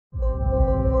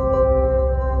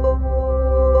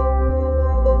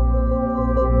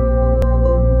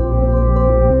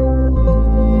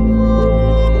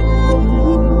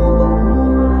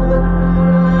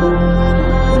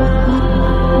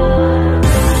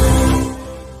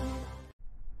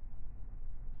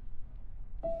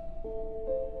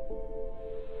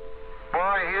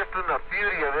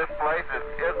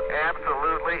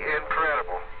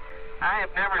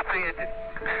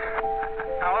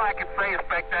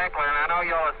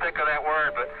sick of that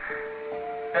word, but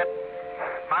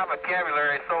my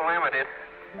vocabulary is so limited.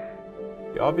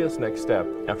 The obvious next step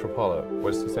after Apollo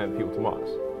was to send people to Mars.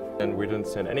 And we didn't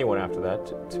send anyone after that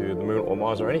to the moon or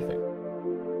Mars or anything.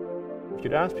 If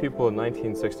you'd asked people in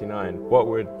 1969, what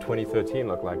would 2013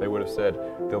 look like? They would have said,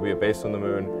 there'll be a base on the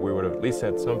moon, we would have at least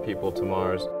sent some people to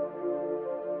Mars.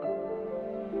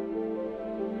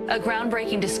 A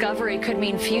groundbreaking discovery could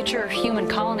mean future human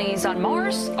colonies on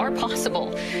Mars are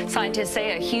possible. Scientists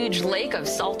say a huge lake of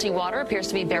salty water appears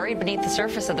to be buried beneath the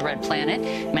surface of the red planet.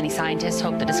 Many scientists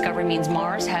hope the discovery means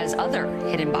Mars has other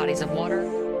hidden bodies of water.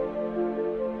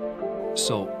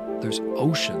 So there's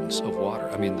oceans of water.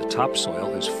 I mean, the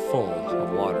topsoil is full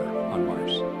of water on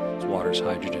Mars. Water is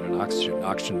hydrogen and oxygen.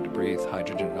 Oxygen to breathe,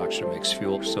 hydrogen and oxygen makes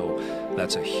fuel. So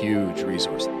that's a huge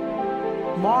resource.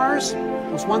 Mars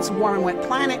was once a warm and wet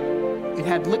planet. It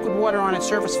had liquid water on its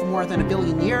surface for more than 1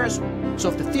 billion years. So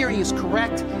if the theory is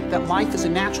correct that life is a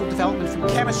natural development from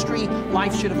chemistry,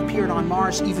 life should have appeared on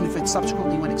Mars even if it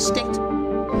subsequently went extinct.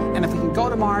 And if we can go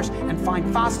to Mars and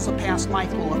find fossils of past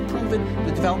life, we'll have proven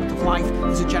the development of life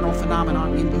is a general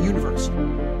phenomenon in the universe.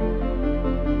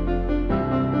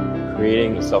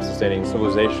 Creating a self-sustaining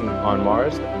civilization on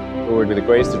Mars would be the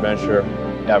greatest adventure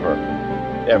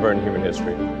ever in human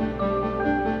history.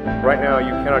 Right now, you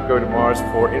cannot go to Mars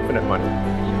for infinite money.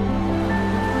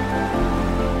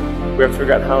 We have to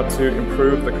figure out how to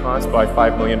improve the cost by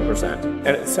 5 million%. And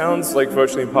it sounds like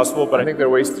virtually impossible, but I think there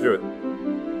are ways to do it.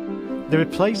 There are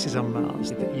places on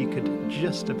Mars that you could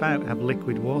just about have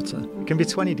liquid water. It can be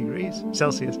 20 degrees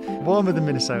Celsius, warmer than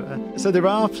Minnesota. So there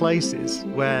are places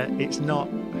where it's not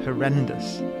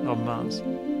horrendous on Mars.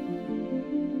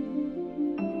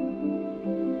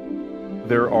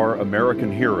 There are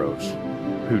American heroes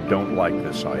who don't like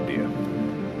this idea.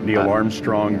 Neil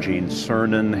Armstrong, Gene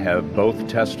Cernan have both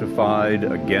testified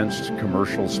against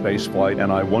commercial spaceflight,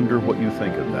 and I wonder what you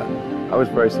think of that. I was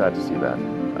very sad to see that,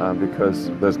 because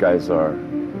those guys are,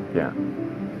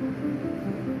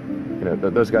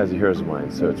 those guys are heroes of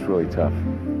mine, so it's really tough.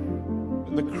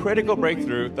 The critical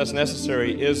breakthrough that's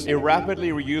necessary is a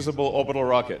rapidly reusable orbital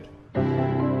rocket.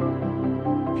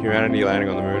 Humanity landing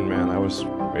on the moon, man, that was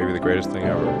maybe the greatest thing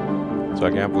ever. So I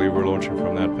can't believe we're launching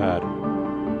from that pad.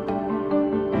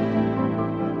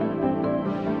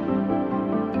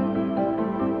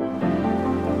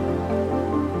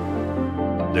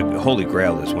 The Holy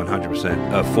Grail is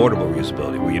 100% affordable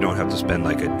reusability, where you don't have to spend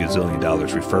like $1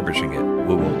 gazillion refurbishing it.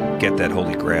 We will get that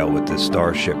Holy Grail with the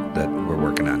Starship that we're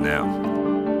working on now.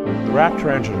 The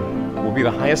Raptor engine will be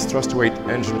the highest thrust-to-weight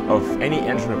engine of any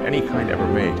kind ever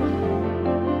made.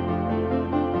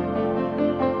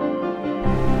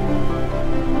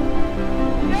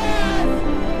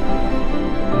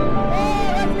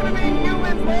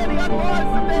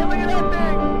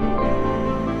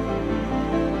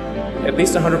 At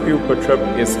least 100 people per trip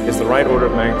is the right order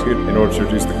of magnitude in order to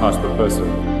reduce the cost per person.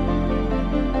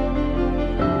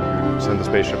 You send the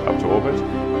spaceship up to orbit,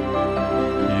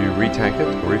 you retank it,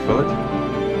 or refill it,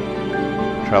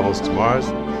 travels to Mars,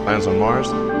 lands on Mars.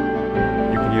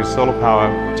 You can use solar power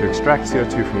to extract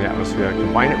CO2 from the atmosphere,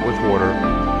 combine it with water,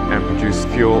 and produce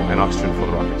fuel and oxygen for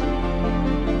the rocket.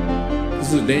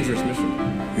 This is a dangerous mission.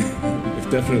 It's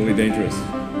definitely dangerous.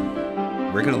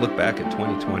 We're going to look back at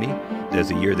 2020 as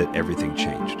a year that everything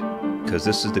changed, because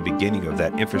this is the beginning of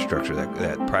that infrastructure,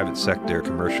 that private sector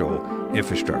commercial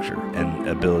infrastructure and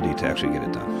ability to actually get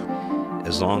it done,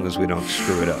 as long as we don't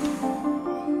screw it up.